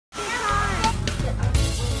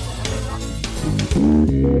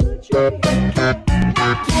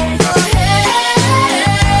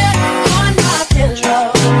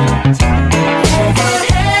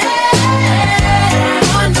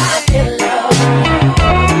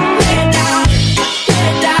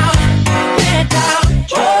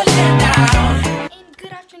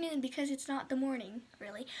Because it's not the morning,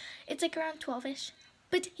 really. It's like around 12ish.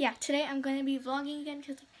 But yeah, today I'm going to be vlogging again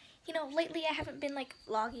because, you know, lately I haven't been like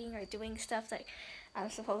vlogging or doing stuff that I'm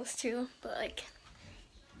supposed to. But like,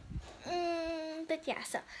 but yeah,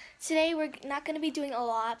 so today we're not going to be doing a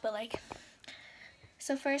lot, but like,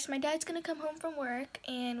 so first my dad's going to come home from work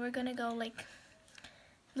and we're going to go like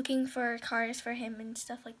looking for cars for him and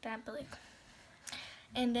stuff like that. But like,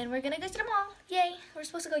 and then we're going to go to the mall. Yay. We're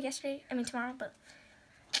supposed to go tomorrow, but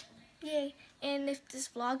yay. And if this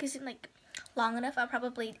vlog isn't like long enough, I'll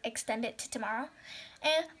probably extend it to tomorrow.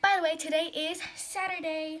 And by the way, today is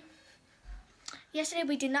Saturday. Yesterday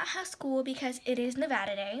we did not have school because it is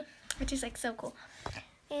Nevada Day, which is like so cool.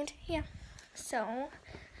 And yeah, so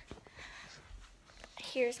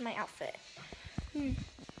here's my outfit.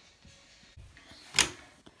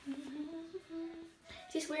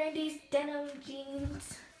 Just wearing these denim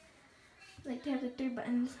jeans, like they have the 3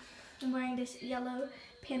 buttons. I'm wearing this yellow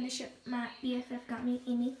panda shirt my BFF got me,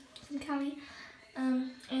 Amy, from Cali.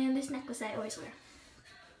 And this necklace I always wear.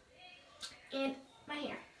 And my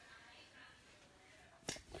hair.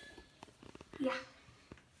 Yeah.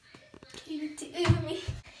 Give it to me.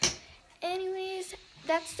 Anyways,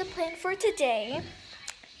 that's the plan for today.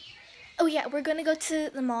 Oh yeah, we're gonna go to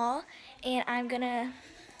the mall and I'm gonna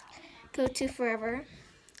go to Forever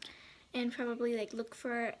and probably like look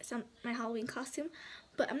for my Halloween costume.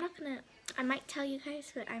 But I might tell you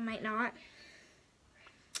guys, but I might not.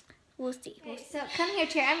 We'll see. Okay, so come here,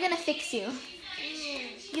 Chair. I'm gonna fix you.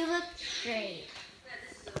 You look great.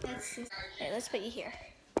 Okay, let's put you here.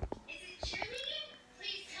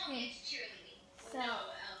 Okay. So,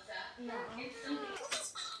 no.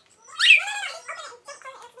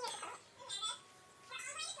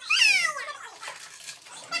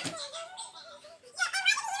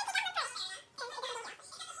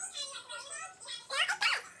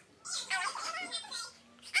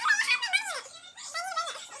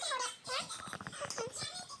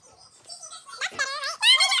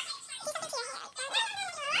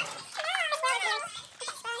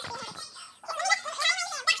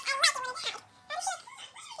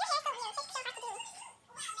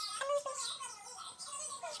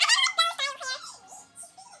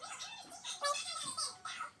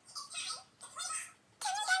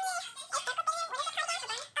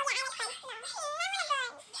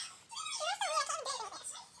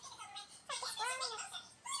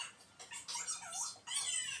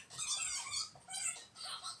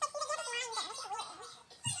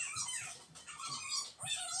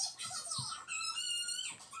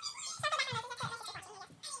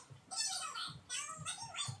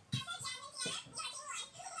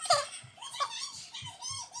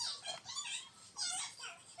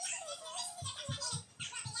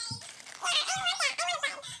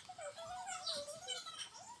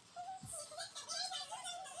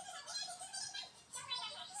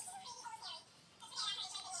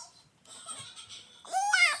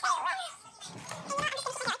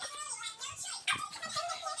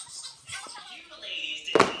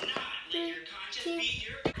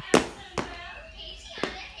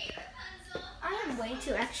 I am way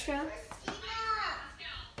too extra.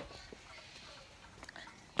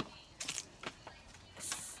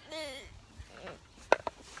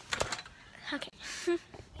 Okay.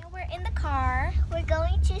 We're in the car. We're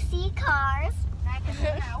going to see cars.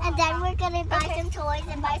 And then we're going to buy some toys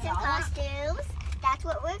and buy some costumes. That's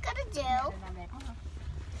what we're going to do.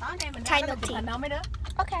 Try no tea.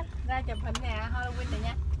 Okay.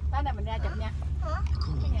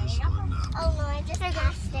 Oh no, I just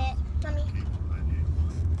passed it. Mommy.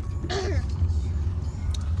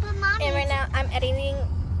 But Mommy. And right now I'm editing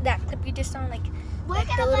that clip you just saw, like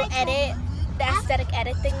the little edit, the aesthetic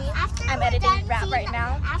edit thingy. I'm editing rap right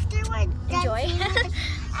now. After we're done Enjoy.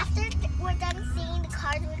 After we're done seeing the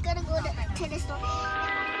cars, we're gonna go to the store.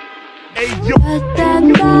 Hey, yo.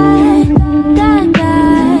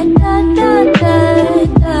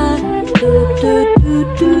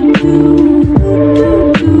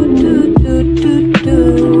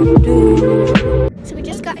 So we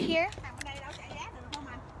just got here.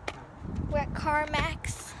 We're at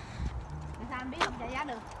CarMax.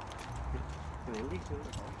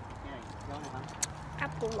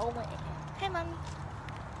 Apple Lowe. Hey, Mommy.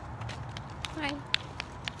 Hi.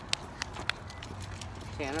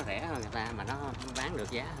 Xe nó rẻ hơn người ta mà nó bán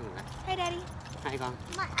được giá hơn người ta. Hi, Daddy. Hai con.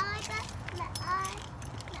 Mẹ ơi,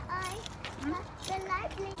 Good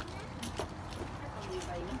night, please.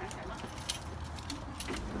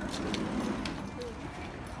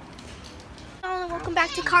 Welcome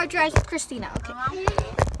back to Car Drives with Christina. Okay,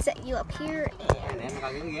 set you up here. Để em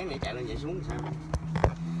coi cái ghế này chạy lên chạy xuống sao?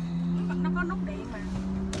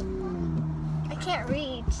 I can't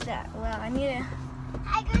reach that well. I need to.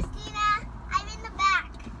 Hi, Christina. I'm in the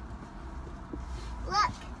back.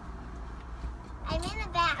 Look. I'm in the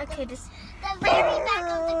back. Okay, just. The very back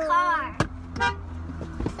of the car.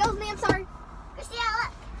 That was me. I'm sorry. Christina,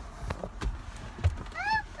 look.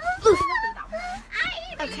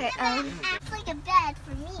 Okay. It's like a bed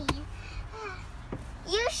for me.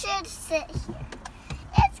 You should sit here.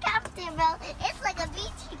 It's comfortable. It's like a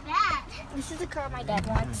beachy bed. This is the car my dad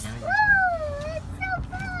wants. Woo! It's so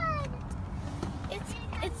fun.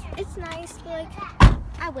 It's nice, but like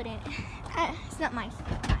I wouldn't. It's not my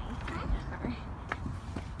car.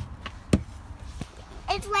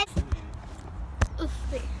 It's like Oof,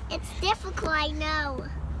 wait. it's difficult. I know.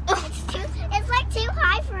 It's like too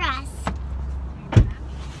high for us.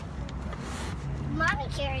 Mommy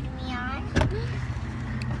carried me on,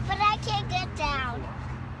 but I can't get down.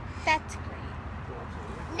 That's great.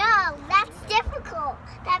 No, that's difficult.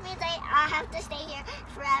 That means I have to stay here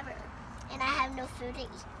forever, and I have no food to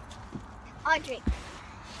eat or drink,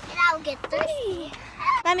 and I'll get thirsty.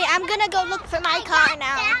 Mommy, I'm gonna go look for my car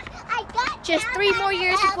now. Just 3 more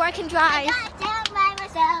years before I can drive. I got down by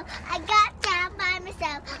myself. I got down by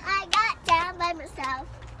myself. I got down by myself.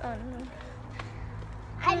 Oh no.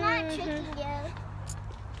 I'm not tricking you.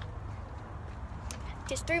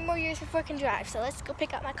 Just 3 more years before I can drive, so let's go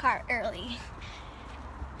pick up my car early.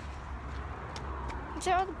 These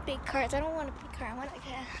are all the big cars. I don't want a big car. I want like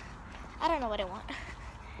a. I don't know what I want.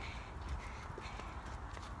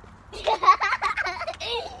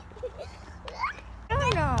 I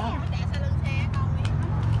don't know.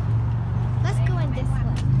 Let's go in this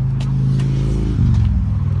one.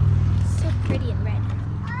 So pretty and red.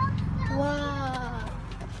 Wow.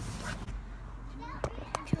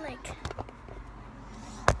 I feel like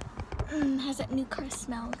has that new car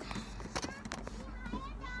smell?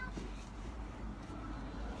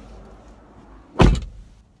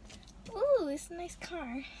 Ooh, it's a nice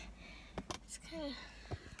car. It's kind of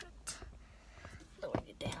lower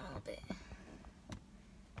it down a little bit.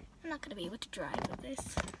 I'm not gonna be able to drive with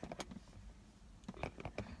this.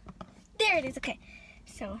 There it is. Okay.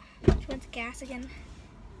 So, which one's gas again?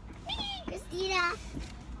 Christina,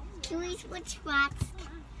 can we switch spots?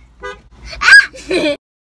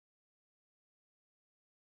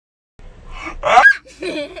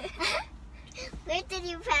 Where did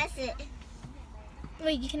you press it?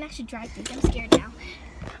 Wait, you can actually drive these. I'm scared now.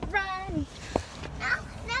 Run! No,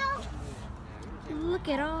 no. Look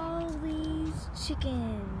at all these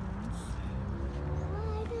chickens.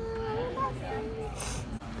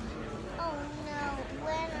 Oh no,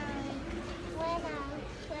 when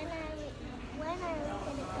are we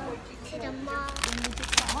gonna go to the mall? And we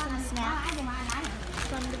just got some snacks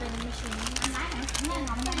from the vending machine.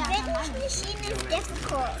 The vending machine is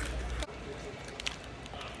difficult.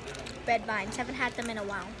 Red vines. Haven't had them in a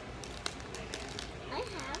while. I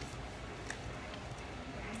have.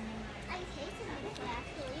 I tasted them before,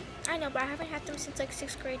 actually. I know, but I haven't had them since like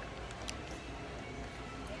 6th grade.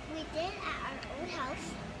 We did at our old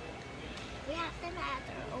house. We had them at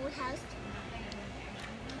our old house.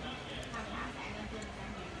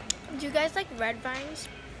 Do you guys like red vines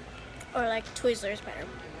or like Twizzlers better?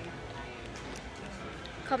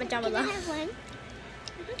 Comment down Can below. I have one?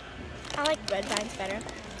 I like red vines better.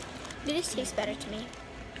 They just taste better to me.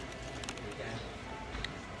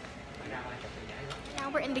 Now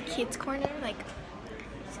we're in the kids corner, like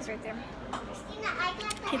this is right there. Christina, I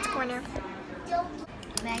got the Kids corner. Don't-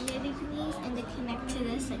 Magnetic these and they connect to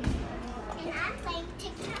this. And I'm playing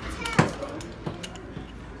tic-tac-toe.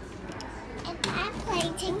 And I'm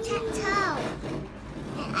playing tic-tac-toe.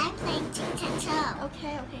 And I'm playing tic-tac-toe.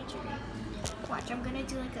 Okay, Jerry. Watch, I'm gonna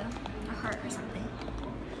do like a heart or something.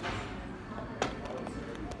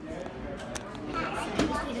 So I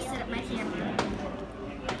just need to set up my camera.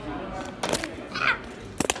 Ah!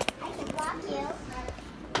 I can block you.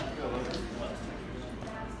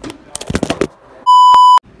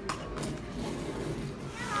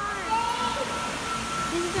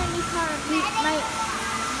 This is our new car.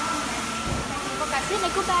 Cái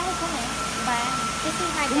này của ba hay của mẹ? Ba. This is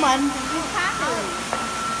my Của mình.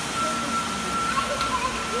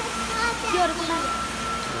 Vô được không?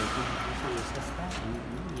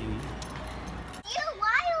 You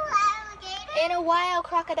wild alligator. In a wild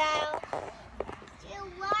crocodile. You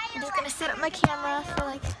wild. I'm just gonna set up my camera for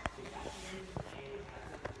like.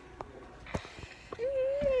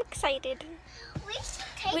 excited.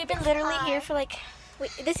 We've been literally here for like,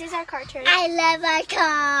 this is our car turn. I love my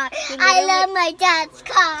car. I love my dad's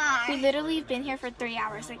car. We literally have been here for 3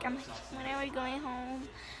 hours. Like, I'm like, when are we going home?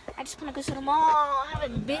 I just want to go to the mall. I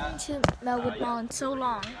haven't been to Melwood Mall in so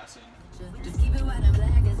long.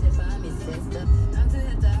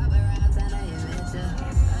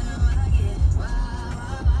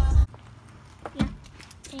 Yeah,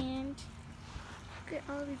 and look at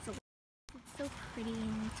all these. It's so pretty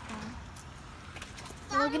and it's fun.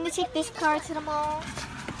 We're gonna take this car to the mall.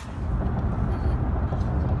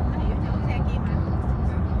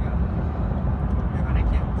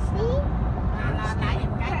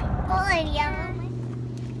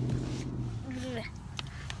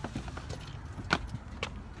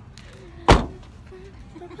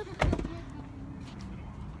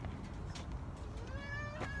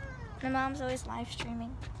 My mom's always live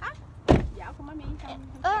streaming.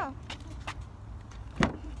 Oh.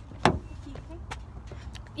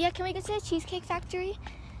 Yeah, can we go to the Cheesecake Factory?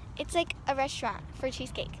 It's like a restaurant for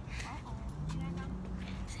cheesecake.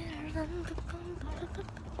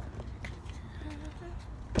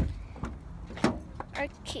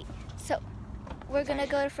 Okay, so we're gonna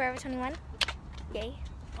go to Forever 21. Yay.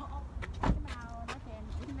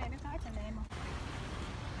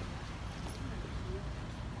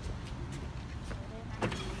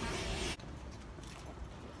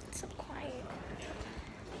 It's so quiet.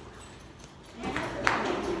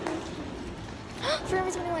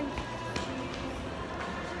 Forever 21.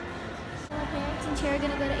 So my parents and Cherry are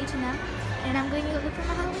gonna go to H&M, and I'm going to look for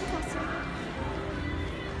my Halloween costume.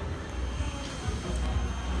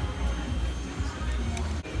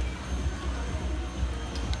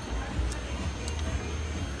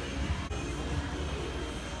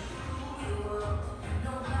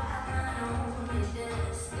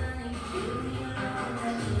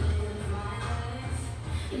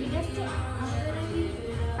 You guessed it. I'm gonna be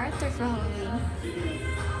Arthur for Halloween.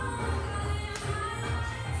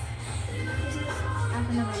 This is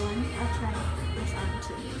outfit number 1. I'll try this on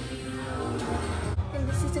too. And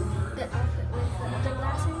this is the outfit with the other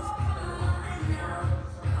glasses.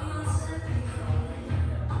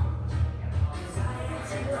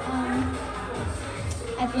 So,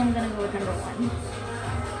 I think I'm gonna go with number 1.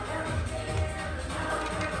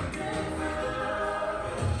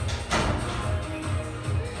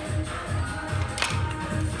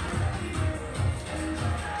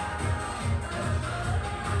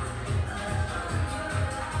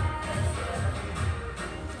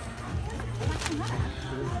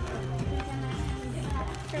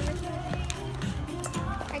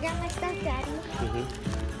 I got my stuff, Daddy.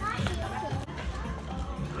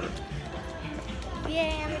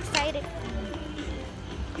 Yay, I'm excited.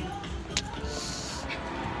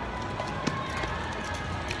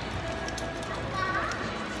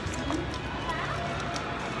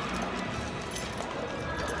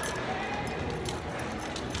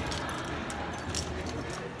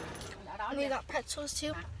 We got pretzels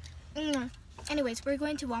too. Anyways, we're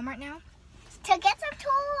going to Walmart now To get some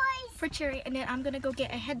toys. for Cherry, and then I'm gonna go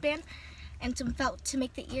get a headband and some felt to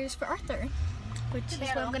make the ears for Arthur, which is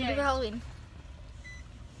what I'm gonna do for Halloween.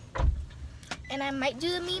 And I might do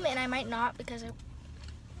the meme, and I might not because I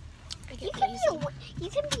get lazy. You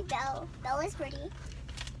can be Belle. Belle is pretty.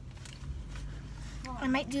 I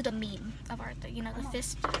might do the meme of Arthur. You know, the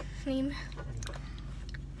fist meme.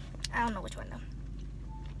 I don't know which one though.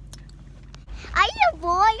 Are you a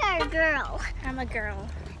boy or a girl? I'm a girl.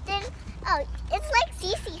 Then, oh, it's like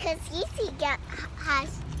Cece because Cece has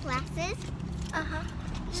glasses.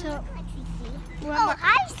 So Like Cece. we're Oh, at,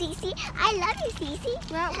 hi Cece. I love you,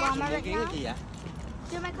 Cece. we're at Walmart right Cái now. gì vậy?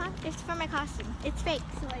 It's for my costume. It's fake,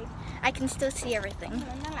 so like I can still see everything.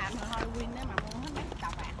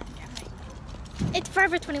 It's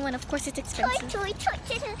Forever 21. Of course, it's Toy, expensive. toy, toy,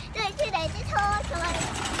 toy, toy, toy, toy, toy.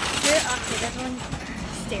 Okay, everyone's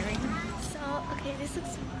staring. So okay, this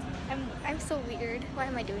looks. I'm so weird. Why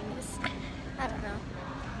am I doing this? I don't know,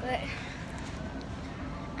 but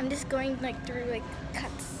I'm just going like through like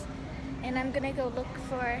cuts, and I'm gonna go look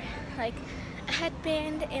for like a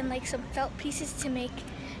headband and like some felt pieces to make,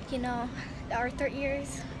 you know, the Arthur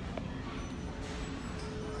ears.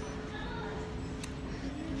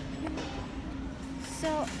 So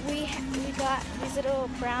we got these little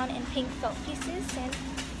brown and pink felt pieces, and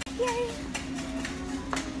yay!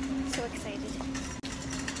 So excited.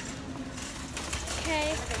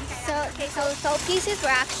 Okay, so the felt pieces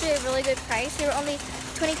were actually a really good price. They were only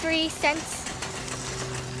 23 cents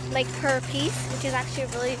like per piece, which is actually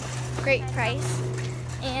a really great price.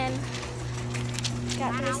 And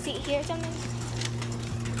got the receipt here, something.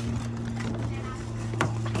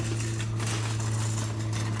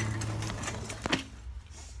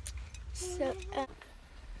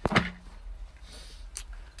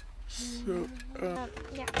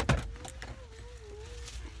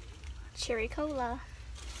 Cherry Cola.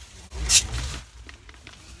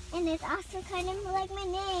 And it's also kind of like my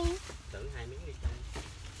name.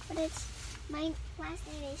 But it's my last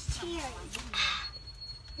name is Cherry.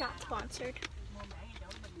 Not sponsored.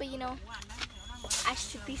 But you know, I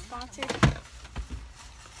should be sponsored.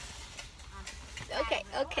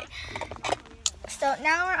 Okay. So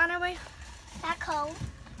now we're on our way. Back home.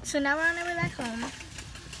 So now we're on our way back home.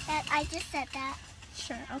 That I just said that.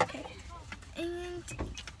 Sure, okay. And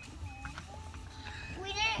We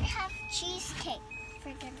didn't have cheesecake for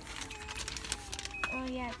dinner. oh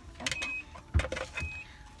yeah, okay.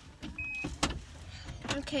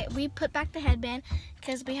 Okay, we put back the headband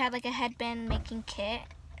because we had like a headband making kit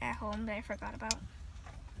at home that I forgot about.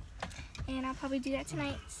 And I'll probably do that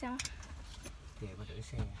tonight, so.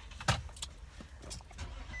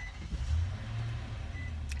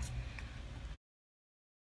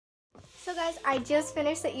 So guys, I just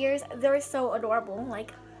finished the ears. They're so adorable,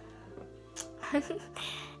 like.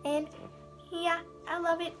 And yeah, I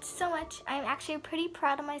love it so much. I'm actually pretty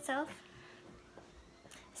proud of myself.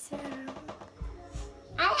 So.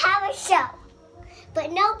 I have a show,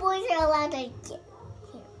 but no boys are allowed to get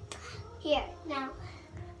here. Now.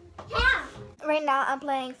 Right now I'm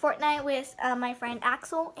playing Fortnite with my friend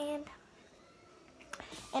Axel, and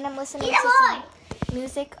I'm listening to some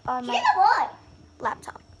music on my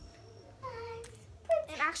laptop.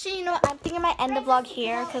 And actually, you know what, I'm thinking I might end the vlog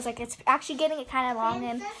here because like it's actually getting kind of long.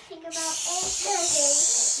 And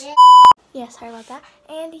yeah, sorry about that.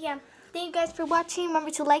 And yeah, thank you guys for watching.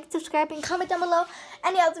 Remember to like, subscribe, and comment down below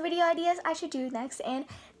any other video ideas I should do next. And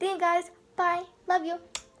thank you guys. Bye. Love you.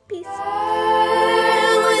 Peace.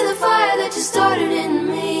 With the fire that you started in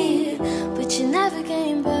me, but you never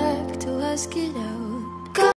came back to ask it out.